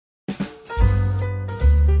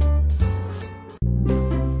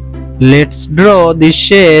Let's draw the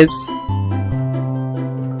shapes.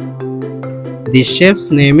 The shape's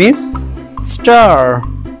name is star.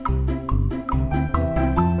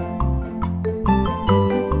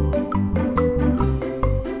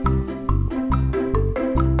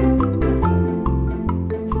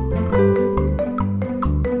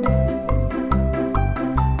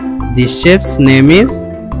 The shape's name is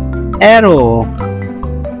arrow.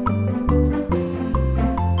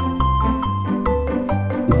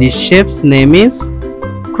 The shape's name is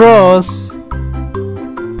cross.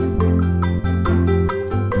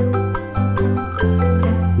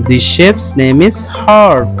 The shape's name is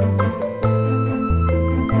heart.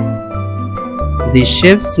 The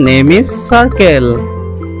shape's name is circle.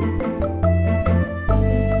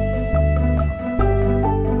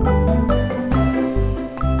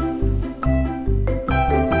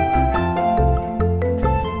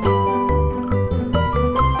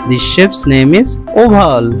 The shape's name is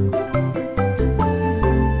oval.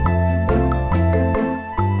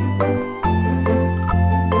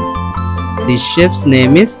 The shape's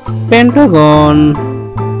name is pentagon.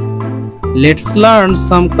 Let's learn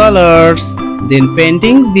some colors, then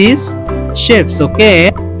painting these shapes,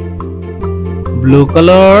 okay? Blue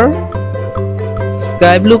color,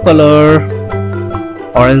 sky blue color,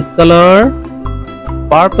 orange color,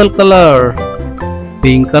 purple color,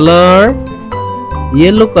 pink color,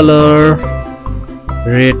 yellow color,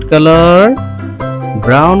 red color,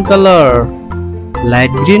 brown color, light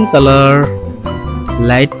green color,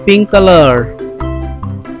 light pink color,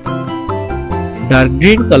 dark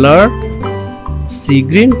green color, sea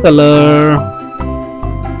green color.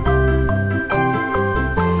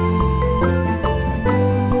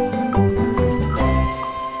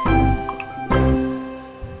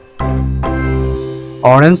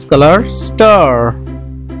 Orange color, star.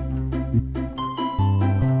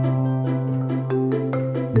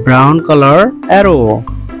 Brown color, arrow.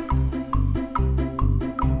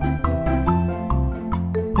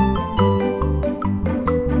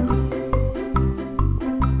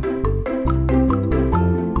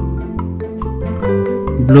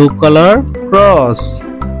 Blue color, cross.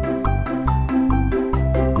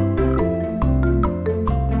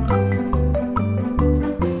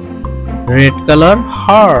 Red color,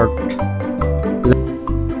 heart.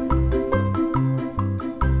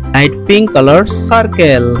 Light pink color,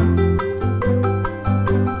 circle.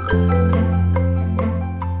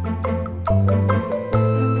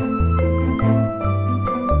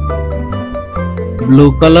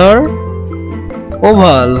 Blue color,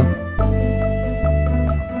 oval.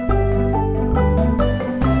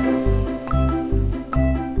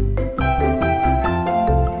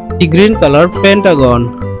 Green color,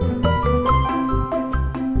 pentagon.